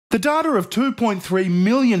The data of 2.3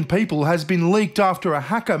 million people has been leaked after a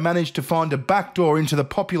hacker managed to find a backdoor into the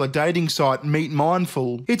popular dating site Meet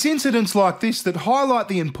Mindful. It's incidents like this that highlight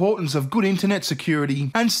the importance of good internet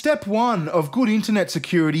security, and step one of good internet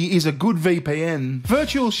security is a good VPN.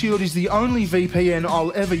 VirtualShield is the only VPN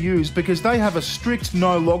I'll ever use because they have a strict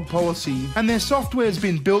no-log policy, and their software's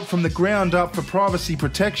been built from the ground up for privacy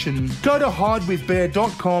protection. Go to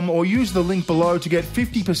hidewithbear.com or use the link below to get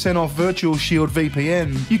 50% off VirtualShield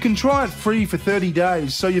VPN. You can try it free for 30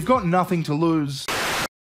 days, so you've got nothing to lose.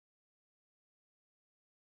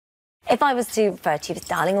 If I was to refer to you as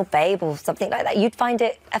darling or babe or something like that, you'd find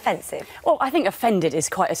it offensive? Well, I think offended is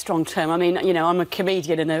quite a strong term. I mean, you know, I'm a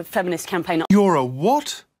comedian in a feminist campaign. You're a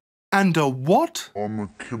what? And a what? I'm a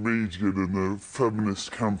comedian in a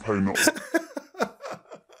feminist campaign.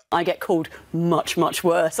 I get called much, much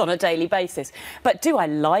worse on a daily basis. But do I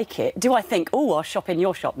like it? Do I think, oh, I'll shop in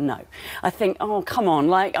your shop? No. I think, oh, come on,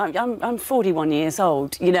 like, I'm 41 years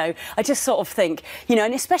old, you know. I just sort of think, you know,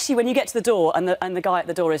 and especially when you get to the door and the guy at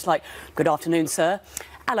the door is like, good afternoon, sir.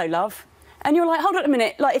 Hello, love. And you're like, hold on a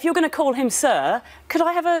minute, like, if you're going to call him sir, could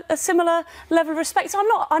I have a similar level of respect? So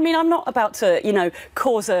I'm not about to, you know,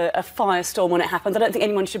 cause a firestorm when it happens. I don't think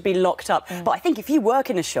anyone should be locked up. But I think if you work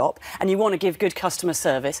in a shop and you want to give good customer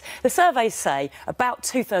service, the surveys say about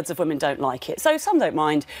 2/3 of women don't like it. So some don't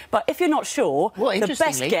mind. But if you're not sure, the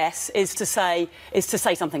best guess is to say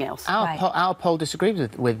something else. Our poll disagrees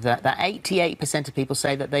with that. That 88% of people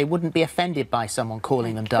say that they wouldn't be offended by someone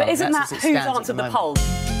calling them darling. But isn't that who's answered the poll?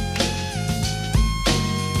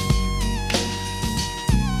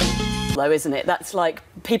 Though, isn't it? That's like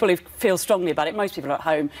people who feel strongly about it. Most people are at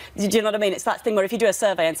home. Do you know what I mean? It's that thing where if you do a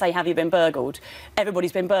survey and say, have you been burgled?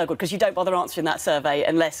 Everybody's been burgled because you don't bother answering that survey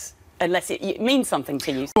unless it means something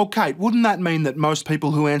to you. Well, Kate, wouldn't that mean that most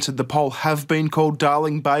people who answered the poll have been called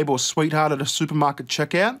darling, babe or sweetheart at a supermarket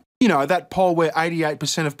checkout? You know, that poll where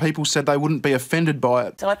 88% of people said they wouldn't be offended by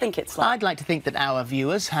it. So I think it's like... I'd like to think that our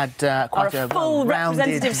viewers had quite a full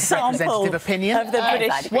well-rounded representative opinion. Of the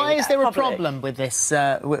British why is there a problem with this,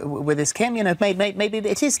 with this, Kim? You know, maybe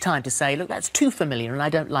it is time to say, look, that's too familiar and I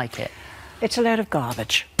don't like it. It's a load of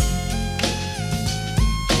garbage.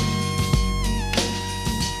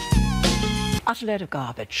 Utter load of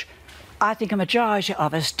garbage. I think a majority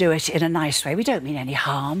of us do it in a nice way. We don't mean any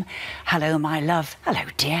harm. Hello, my love. Hello,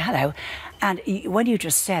 dear. Hello. And when you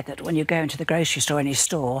just said that when you go into the grocery store, any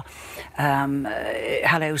store,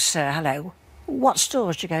 hello, sir, hello, what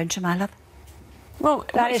stores do you go into, my love? Well,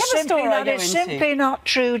 that is simply not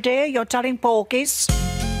true, dear. You're telling porkies.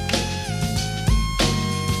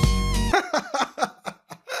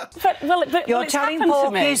 You're telling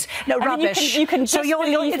porkies. No, rubbish. You can so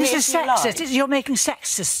this is sexist. You're making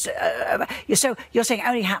sexist. So you're saying it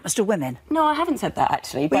only happens to women? No, I haven't said that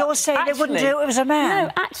actually. But you're saying they wouldn't do it if it was a man.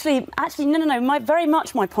 No, actually, no. Very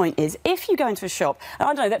much my point is, if you go into a shop, and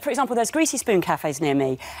I don't know that, for example, there's Greasy Spoon cafes near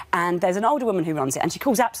me, and there's an older woman who runs it, and she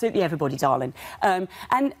calls absolutely everybody darling. And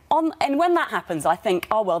when that happens, I think,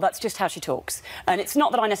 oh well, that's just how she talks. And it's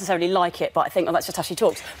not that I necessarily like it, but I think, oh, that's just how she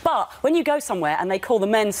talks. But when you go somewhere and they call the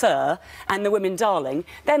men sir and the women darling,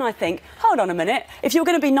 then I think, hold on a minute, if you're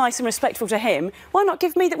going to be nice and respectful to him, why not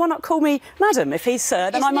call me madam? If he's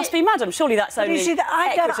sir, then I must be madam. Surely that's only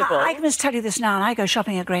equitable. I must tell you this now, and I go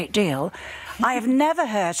shopping a great deal. I have never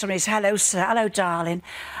heard somebody say hello sir, hello darling.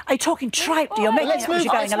 Are you talking tripe? You're making it as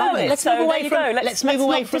you're going along. Let's move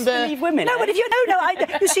away from the women. No, but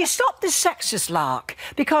if you see, stop this sexist lark,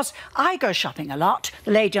 because I go shopping a lot.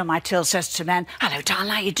 The lady on my till says to men, hello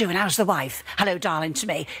darling, how you doing? How's the wife? Hello darling to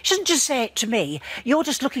me. She doesn't just say it to me. You're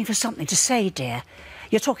just looking for something to say, dear.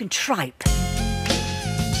 You're talking tripe.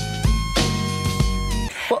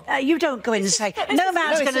 You don't go in and say, no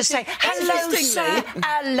man's going to say, hello, sir,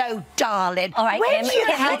 hello, darling. All right, where Kim, do you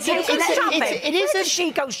have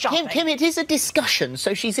she goes shopping? Kim, it is a discussion,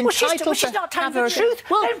 so she's entitled she's not telling the her truth.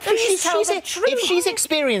 Well, then please tell the truth. If she's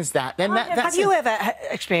experienced that, then that's... Have you ever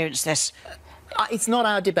experienced this? It's not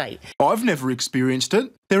our debate. I've never experienced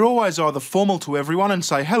it. They're always either formal to everyone and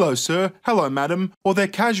say, hello, sir, hello, madam, or they're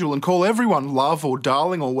casual and call everyone love or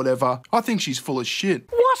darling or whatever. I think she's full of shit.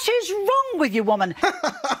 What is wrong with you, woman?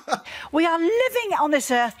 We are living on this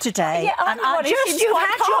earth today. Yeah, and you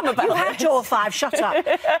had your 5, shut up.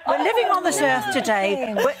 We're living on this earth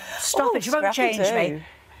today. Stop it, you won't change me.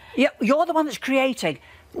 You're the one that's creating.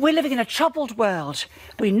 We're living in a troubled world.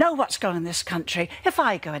 We know what's going on in this country. If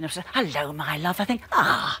I go in and say, hello, my love, I think, but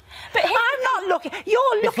I'm not looking.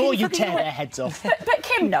 You're looking before you tear their heads off. But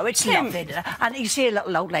Kim, no, it's nothing. And you see a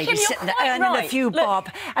little old lady sitting there earning a few bob,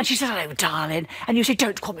 and she says, hello, darling, and you say,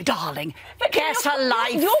 don't call me darling. But guess her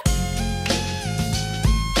life.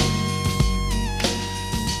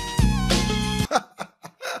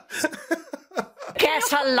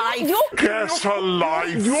 Get a life. Get a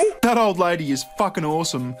life. That old lady is fucking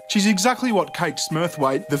awesome. She's exactly what Kate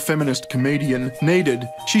Smurfcake, the feminist comedian, needed.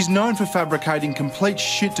 She's known for fabricating complete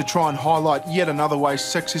shit to try and highlight yet another way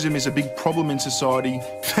sexism is a big problem in society.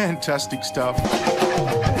 Fantastic stuff.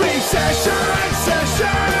 Recession!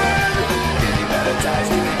 Recession!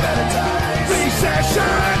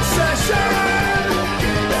 Recession!